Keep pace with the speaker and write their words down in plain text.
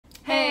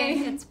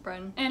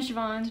Bren. And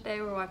Siobhan.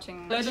 Today we're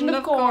watching Legend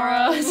of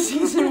Korra,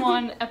 Season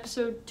 1,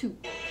 Episode 2.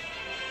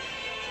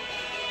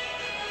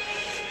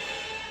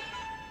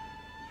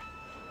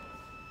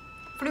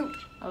 Flute.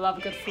 I love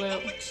a good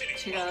flute.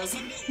 She does.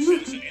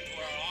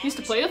 Used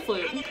to play the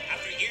flute.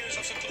 After years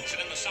of seclusion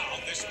in the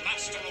South, this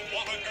master of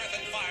water, earth,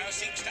 and fire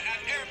seeks to add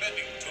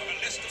airbending to her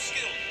list of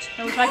skills.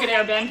 I wish I could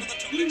airbend.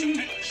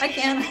 I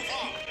can.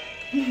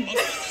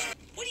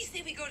 What do you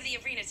say we go to the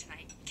arena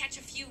tonight? Catch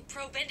a few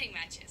pro bending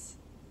matches.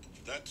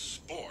 That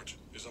sport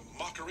is a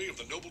mockery of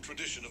the noble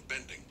tradition of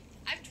bending.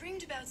 I've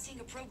dreamed about seeing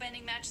a pro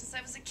bending match since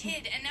I was a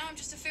kid, and now I'm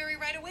just a ferry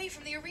ride away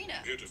from the arena.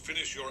 Here to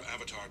finish your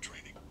avatar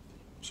training.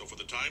 So for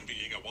the time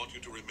being, I want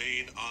you to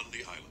remain on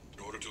the island.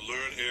 In order to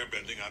learn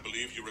airbending, I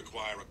believe you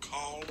require a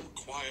calm,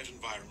 quiet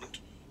environment,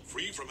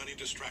 free from any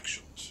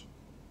distractions.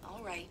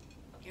 All right,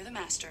 you're the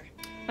master.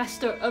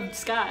 Master of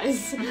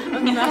Disguise.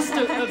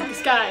 Master of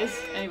Disguise.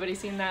 Anybody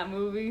seen that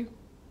movie?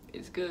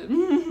 It's good.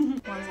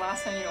 When's the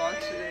last time you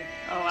watched it?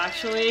 Oh,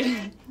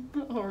 actually,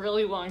 a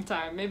really long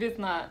time. Maybe it's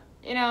not,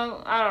 you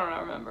know, I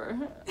don't remember,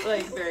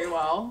 like, very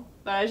well.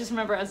 But I just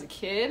remember as a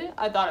kid,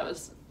 I thought it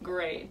was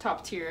great,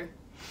 top tier.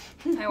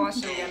 I watched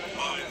it again and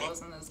thought it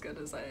wasn't as good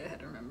as I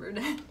had remembered.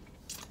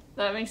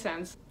 That makes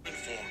sense.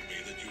 Informed me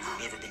that you've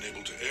never been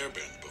able to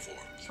airbend before.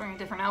 She's wearing a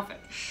different outfit.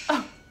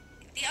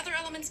 The other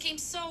elements came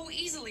so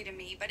easily to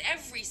me, but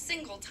every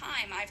single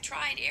time I've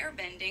tried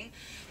airbending,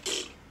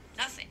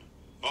 nothing.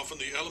 Often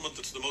the element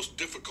that's the most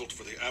difficult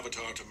for the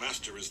avatar to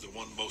master is the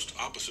one most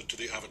opposite to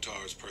the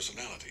avatar's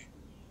personality.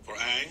 For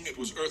Aang, it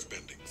was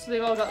earthbending. So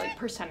they've all got, like,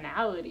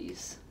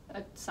 personalities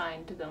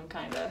assigned to them,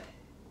 kind of.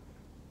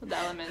 The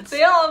elements.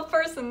 They all have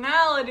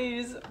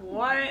personalities.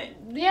 What?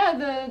 Yeah,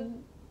 the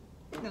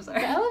I'm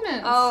sorry. The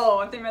elements. Oh,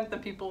 I think meant the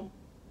people.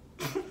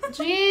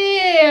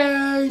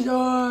 Jesus!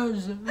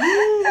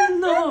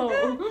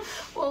 No!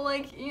 Well,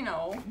 like, you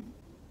know.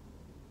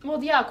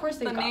 Well, yeah, of course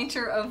they The got.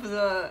 nature of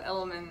the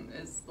element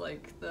is,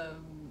 like, the,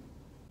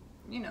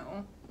 you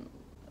know.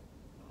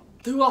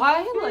 Do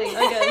I? Like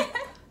a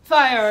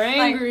fire,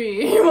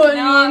 angry. Like, what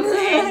not do you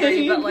mean?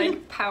 angry, but,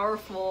 like,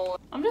 powerful.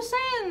 I'm just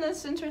saying,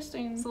 that's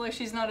interesting. So, like,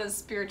 she's not as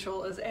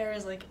spiritual as air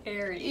is, like,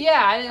 airy.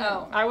 Yeah, I didn't.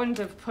 Oh. I wouldn't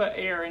have put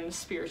air and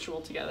spiritual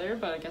together,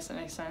 but I guess it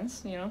makes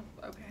sense, you know?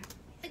 Okay.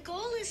 The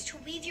goal is to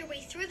weave your way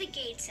through the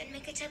gates and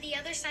make it to the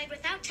other side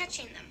without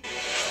touching them.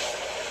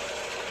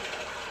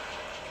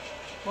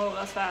 Whoa,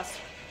 that's fast.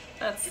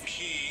 That's... The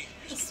key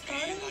is to be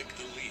like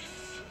the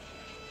leaf.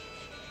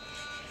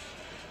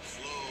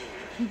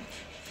 Flow.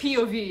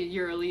 POV,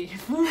 you're a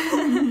leaf.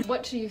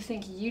 What do you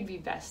think you'd be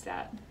best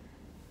at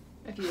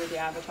if you were the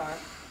avatar?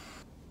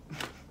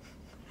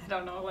 I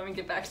don't know, let me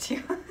get back to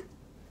you.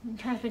 I'm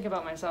trying to think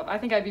about myself. I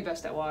think I'd be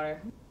best at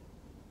water.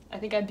 I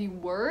think I'd be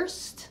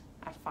worst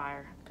at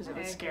fire, because it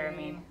would scare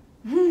me.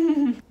 I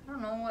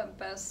don't know what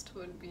best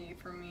would be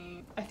for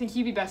me. I think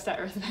you'd be best at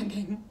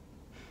earthbending.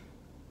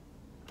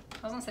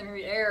 I was gonna say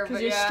maybe air, but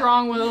Because you're yeah.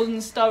 strong-willed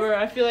and stubborn.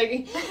 I feel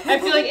like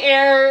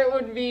air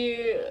would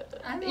be.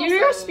 I'm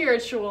You're also-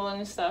 spiritual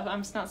and stuff.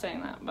 I'm just not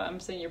saying that, but I'm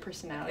saying your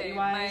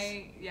personality-wise.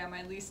 Okay,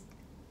 my least...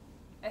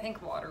 I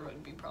think water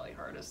would be probably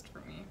hardest for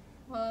me.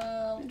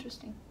 Well,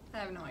 Interesting. I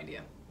have no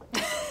idea.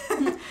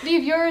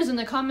 Leave yours in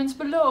the comments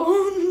below.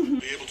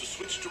 Be able to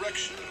switch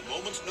direction at a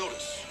moment's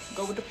notice.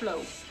 Go with the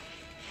flow.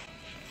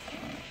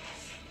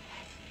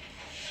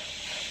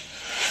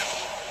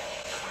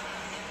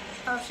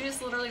 Oh, she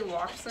just literally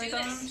walked through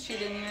them? She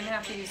didn't even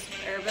have to use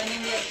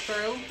airbending to get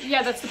through?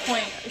 Yeah, that's the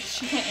point.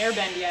 She can't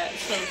airbend yet,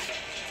 so.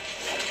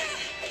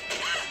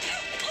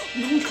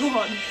 Oh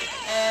god.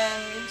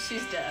 And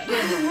she's dead.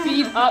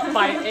 Beat up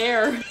by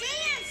air. Dance!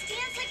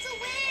 Dance like the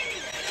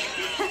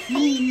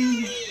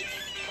wind!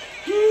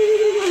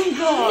 Oh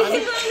god.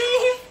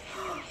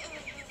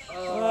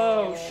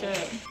 Oh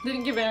shit.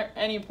 Didn't give her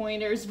any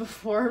pointers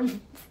before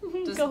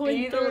Just going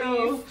be the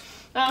through. leaf.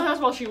 That's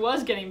while she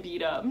was getting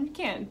beat up. You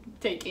can't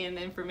take in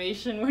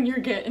information when you're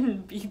getting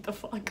beat the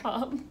fuck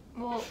up.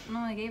 Well, no,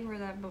 I gave her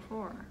that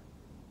before.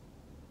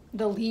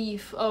 The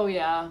leaf. Oh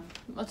yeah.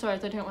 That's right. I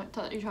thought you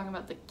were talking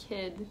about the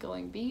kid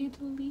going be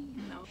the leaf.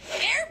 No.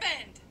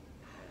 Airbend!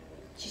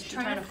 She's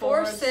trying to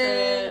force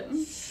it.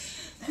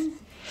 Ugh,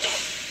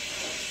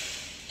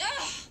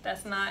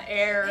 That's not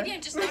air. maybe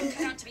I'm just not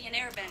cut out to be an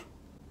airbend.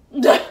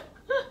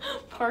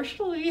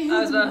 Partially.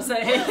 I was about to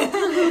say.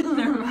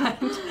 Never mind.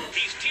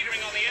 He's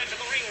teetering on the edge of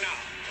the ring now.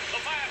 The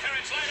fire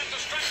ferrets line up to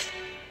strike.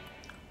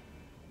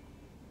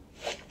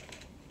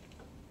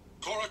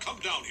 Korra, come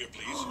down here,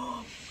 please.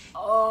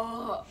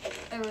 Oh,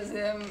 it was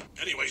him.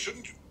 Anyway,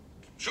 shouldn't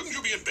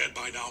you be in bed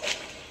by now?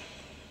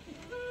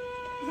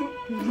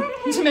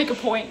 To make a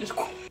point, just.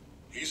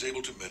 He's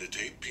able to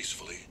meditate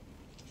peacefully.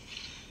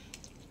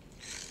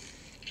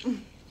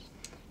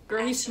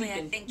 Girl, he's Actually, I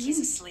sleeping. think he's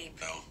asleep.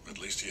 Well, at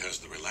least he has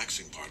the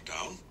relaxing part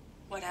down.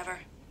 Whatever.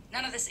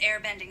 None of this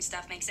airbending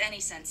stuff makes any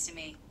sense to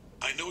me.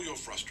 I know you're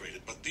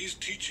frustrated, but these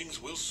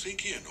teachings will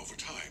sink in over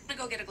time. I'm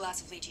gonna go get a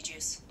glass of lychee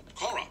juice.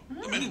 Korra,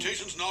 the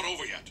meditation's not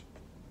over yet.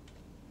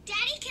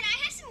 Daddy, can I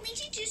have some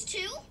lychee juice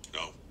too?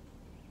 No.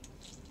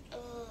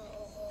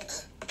 Oh.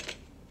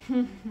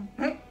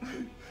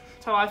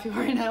 That's how I feel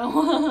right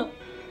now.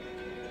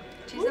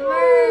 She's a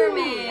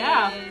mermaid.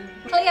 Yeah.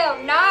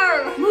 Cleo,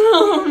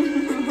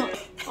 no!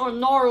 Oh,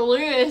 Nora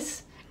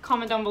Lewis.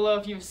 Comment down below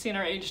if you've seen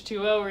our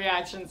H2O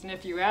reactions, and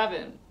if you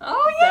haven't,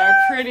 Oh yeah!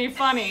 they're pretty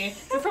funny.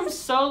 They're from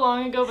so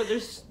long ago, but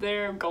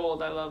they're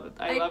gold. I love it.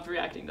 I love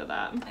reacting to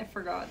that. I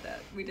forgot that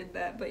we did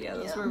that, but yeah,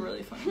 those were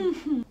really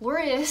funny.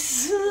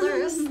 Loris.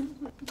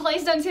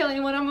 Please don't tell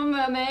anyone I'm a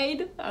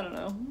mermaid. I don't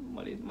know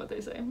what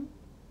they say.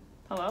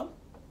 Hello?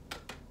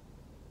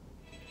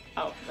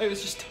 Oh, it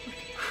was just.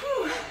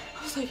 Whew.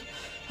 I was like,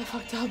 I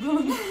fucked up.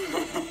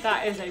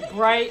 That is a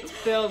bright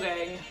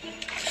building.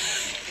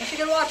 If she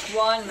could watch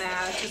one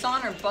match, it's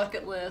on her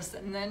bucket list,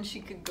 and then she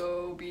could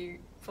go be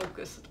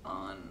focused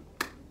on.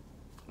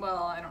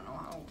 Well, I don't know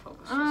how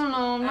focused. I don't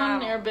know. I'm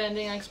not an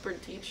airbending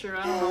expert teacher.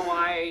 I don't know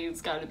why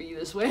it's got to be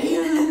this way.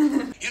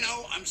 You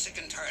know, I'm sick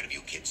and tired of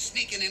you kids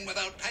sneaking in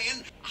without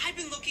paying. I've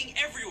been looking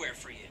everywhere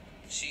for you.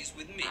 She's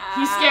with me.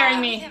 He's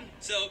scaring me. Him.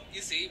 So,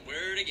 you see,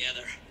 we're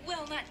together.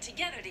 Well, not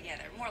together,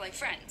 more like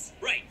friends.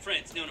 Right,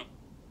 friends. No.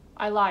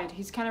 I lied.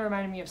 He's kind of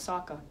reminding me of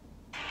Sokka.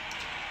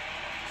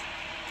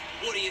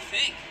 What do you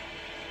think?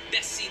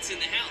 Best seats in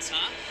the house,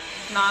 huh?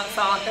 Not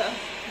Sokka.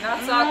 Not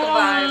Sokka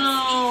vibes.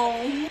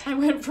 No. I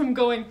went from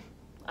going,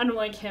 I don't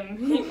like him,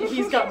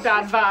 he's got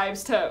bad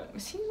vibes, to,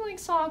 is he like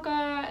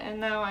Sokka? And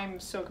now I'm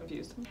so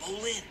confused.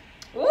 Bolin.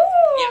 Ooh!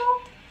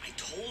 Yeah, I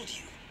told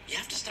you. You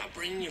have to stop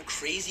bringing your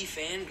crazy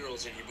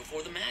fangirls in here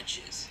before the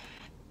matches.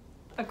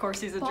 Of course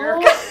he's a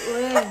jerk.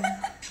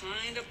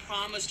 Kinda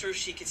promised her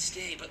she could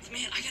stay, but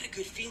man, I got a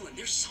good feeling.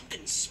 There's something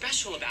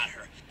special about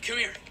her. Come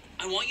here.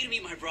 I want you to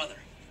meet my brother,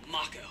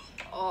 Mako.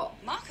 Oh.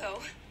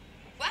 Mako?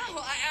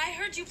 Wow, I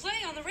heard you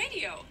play on the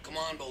radio. Come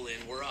on,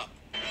 Bolin, we're up.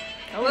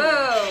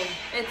 Whoa!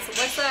 It's,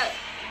 what's that?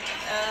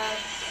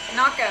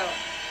 Knockout.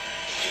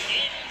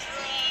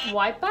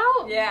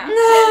 Wipeout? Yeah.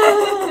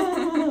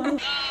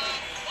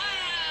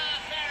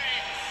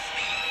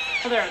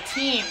 Oh, they're a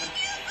team.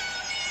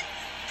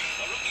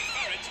 The rookie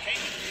ferrets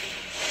came.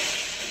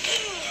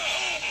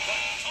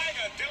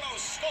 Tiger Dillo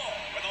score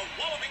with a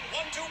walloping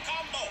 1-2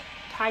 combo.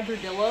 Tiger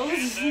And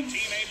Dillos? their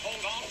teammate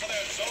hold on to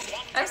their zone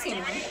 1 I've seen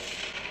territory.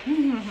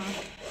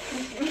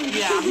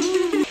 Yeah.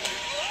 And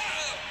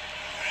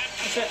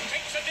That's it.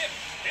 takes a dip.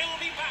 He'll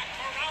be back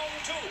for round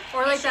 2. Or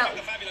like This is that-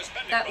 the fabulous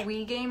bending That rope.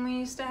 Wii game we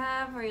used to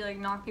have, where you like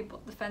knock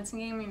people, the fencing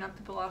game, where you knock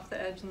people off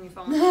the edge and you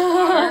fall into the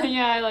water.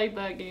 Yeah, I like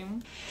that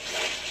game.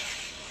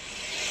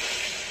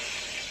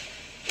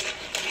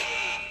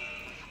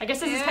 I guess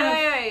this is kind of,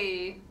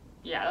 Yay!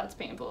 yeah, that's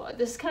painful.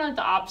 This is kind of like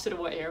the opposite of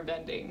what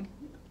airbending,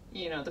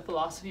 you know, the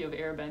philosophy of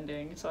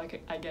airbending, so I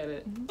get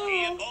it.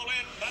 He and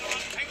Bolin better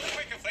run take the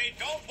quick if they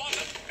don't want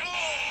it. Go!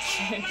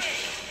 Bolin!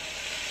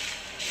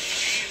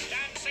 He's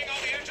dancing on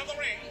the edge of the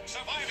ring,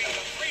 surviving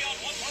the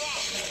 3-on-1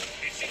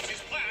 barrage. It seems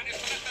his plan is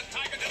to let the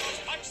Tiger Dillos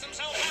punch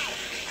themselves out.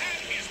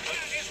 And his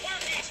plan is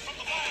working. From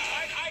the far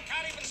side, I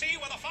can't even see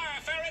where the fire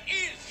ferret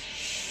is.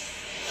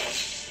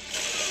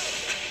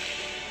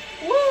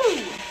 Woo!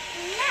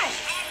 Nice!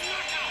 A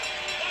knockout!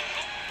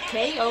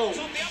 KO. On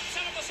the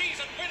upset of the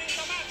season, winning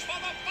the match for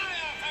the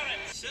fire ferret.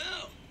 So,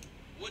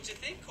 what'd you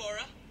think,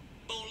 Korra?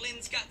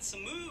 Bolin's got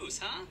some moves,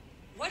 huh?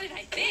 What did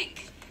I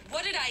think?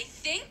 What did I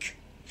think?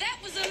 That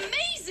was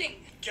amazing!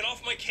 Get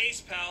off my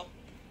case, pal.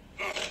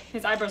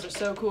 His eyebrows are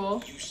so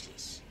cool.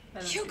 Useless.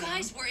 You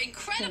guys were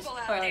incredible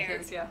Yes, out I like there.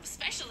 his, yeah.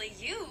 Especially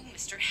you,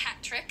 Mr. Hat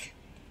Trick.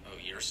 Oh,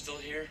 you're still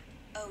here?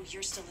 Oh,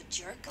 you're still a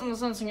jerk? I'm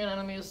sensing an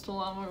enemy is still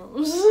on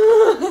moves.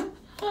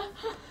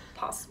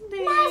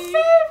 Possibly. My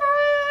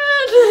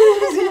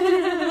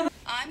favorite!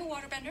 I'm a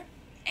waterbender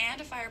and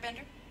a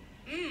firebender.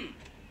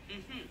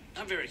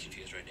 I'm very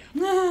confused right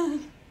now.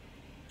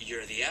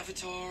 You're the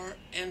Avatar,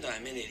 and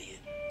I'm an idiot.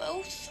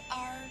 Both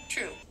are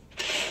true.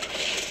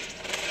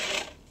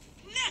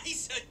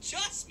 Nice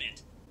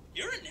adjustment!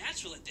 You're a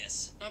natural at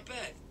this. Not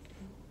bad.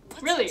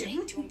 What's Really? it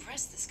take to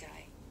impress this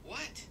guy?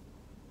 What?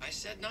 I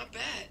said not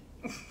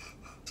bad.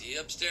 See you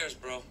upstairs,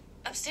 bro.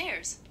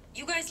 Upstairs.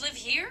 You guys live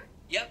here?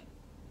 Yep.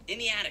 In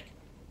the attic.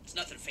 It's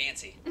nothing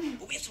fancy.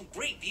 But we have some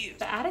great views.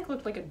 The attic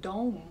looked like a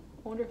dome.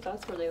 I wonder if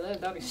that's where they live.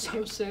 That'd be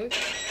so sick.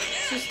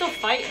 She's still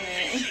fighting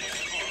it.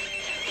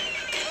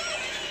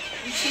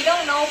 She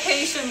don't know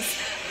patience.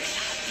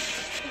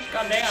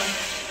 Goddamn.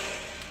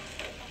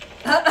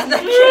 The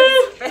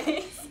kid's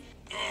face.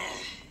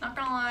 Not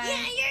gonna lie.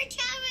 Yeah, you're a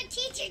terrible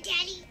teacher,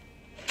 Daddy.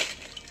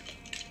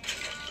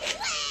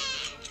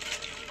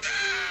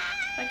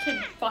 That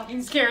kid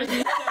fucking scares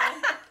me.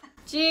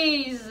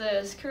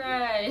 Jesus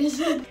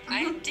Christ.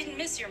 I didn't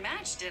miss your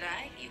match, did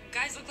I? You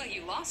guys look like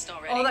you lost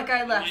already. Oh, that guy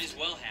Might left. as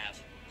well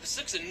have. This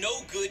looks a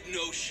no-good,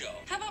 no-show.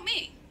 How about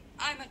me?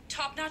 I'm a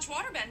top-notch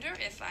waterbender,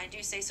 if I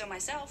do say so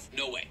myself.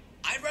 No way.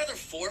 I'd rather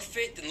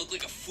forfeit than look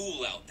like a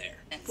fool out there.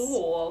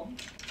 Fool.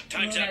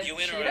 Time's You up. mean You a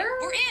in or cheater?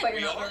 We're in. But you're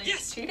We not are? really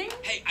Yes. cheating?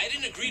 Hey, I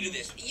didn't agree to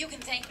this. You can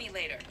thank me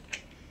later.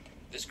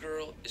 This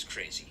girl is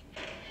crazy.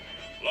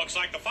 Looks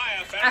like the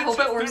fire ferret. I hope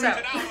it works out.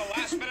 A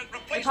last-minute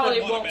replacement probably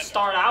won't waterbender.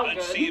 start out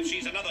Let's good. see if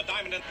she's another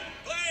diamond in.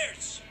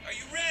 Players, are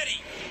you ready?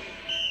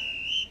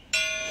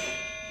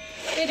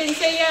 They didn't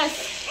say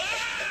yes.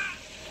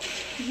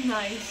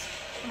 Nice.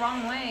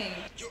 Wrong way.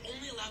 You're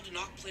only allowed to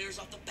knock players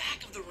off the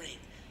back of the ring,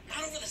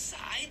 not over the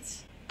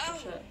sides. Oh,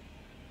 Shit.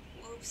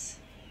 whoops.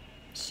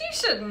 She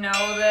should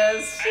know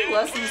this. She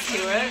listens to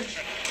it.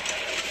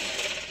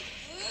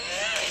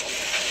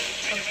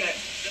 Okay.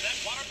 Did that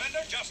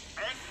waterbender just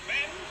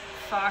earthbend?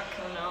 Fuck.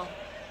 Oh no.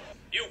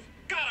 You've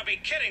gotta be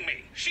kidding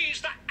me.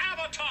 She's the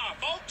Avatar,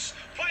 folks,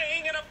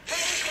 playing in a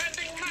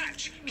pro-bending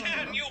match.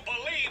 Can you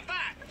believe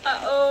that?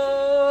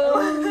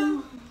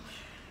 Uh-oh.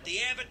 The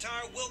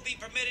Avatar will be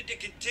permitted to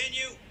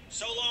continue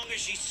so long as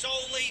she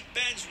solely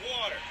bends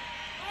water.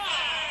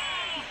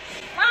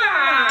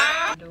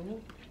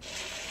 Nope.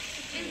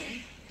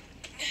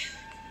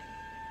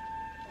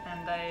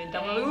 And I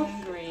double loop.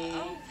 Angry.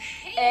 Oh,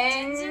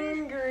 hey,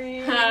 Tenzin.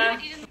 Angry.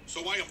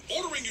 So I am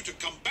ordering you to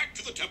come back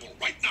to the temple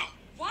right now.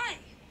 Why?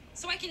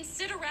 So I can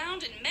sit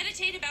around and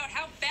meditate about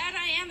how bad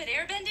I am at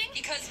airbending?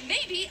 Because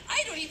maybe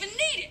I don't even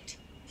need it.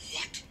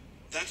 What?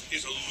 That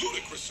is a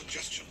ludicrous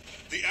suggestion.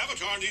 The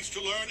Avatar needs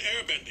to learn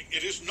airbending.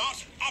 It is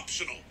not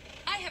optional.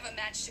 I have a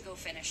match to go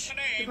finish.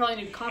 You probably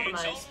need to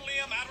compromise. It's only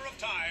a matter of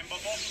time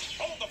before...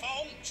 Hold the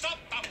phone. Stop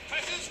the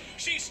presses.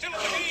 She's still in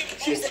the game.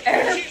 She's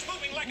She's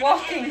moving like an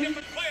walking. entirely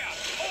different player.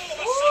 All of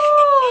a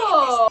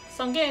sudden, Ooh!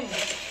 Sunk in.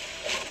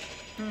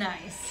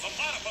 Nice. the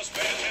platypus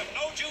bears have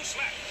no juice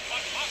left,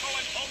 but Mako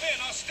and Pomin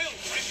are still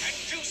rich and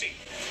juicy.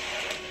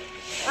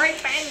 Right,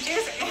 fan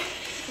juicy.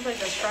 It's like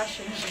they're fresh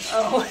and just...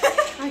 Oh.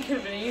 I could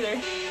have been either.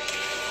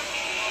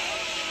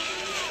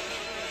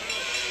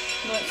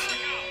 Nice.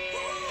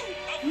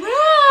 No!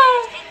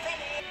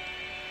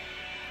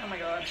 Oh my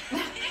god.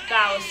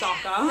 That was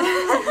Sokka.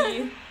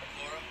 Korra,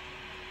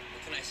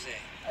 what can I say?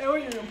 I owe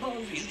you an You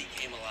apology. really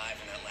came alive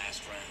in that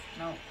last round.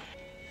 No.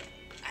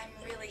 I'm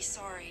really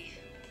sorry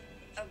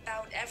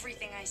about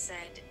everything I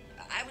said.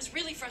 I was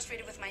really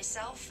frustrated with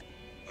myself.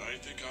 I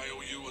think I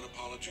owe you an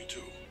apology,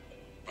 too.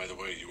 By the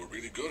way, you were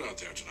really good out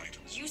there tonight.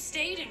 You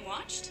stayed and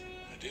watched?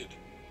 I did.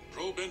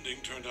 Pro bending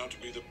turned out to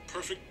be the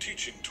perfect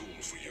teaching tool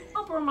for you.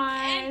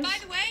 Compromise. And by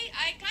the way,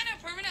 I kind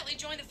of permanently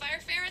joined the Fire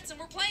Ferrets and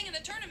we're playing in the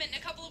tournament in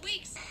a couple of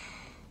weeks.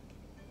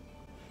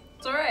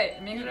 It's alright.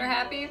 It makes her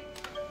happy.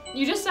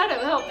 You just said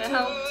it helped. It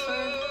helped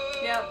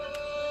her. Yep.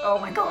 Oh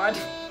my god.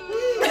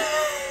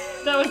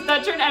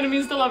 That turned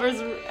enemies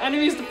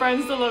to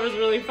friends to lovers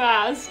really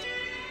fast.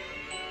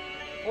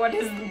 What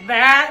is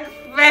that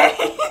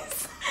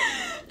face?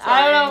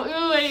 I don't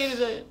know. Ooh, I hated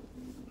it.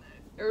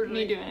 Or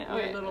Me doing it. your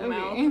Okay, little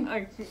okay.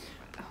 mouth.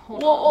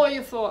 Hold What on. are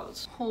your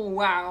thoughts? Oh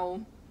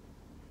wow.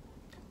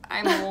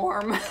 I'm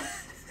warm.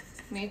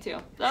 Me too.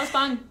 That was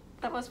fun.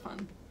 That was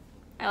fun.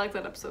 I like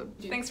that episode.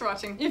 Thanks for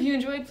watching. If you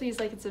enjoyed, please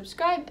like and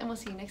subscribe, and we'll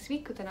see you next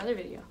week with another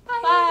video.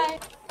 Bye!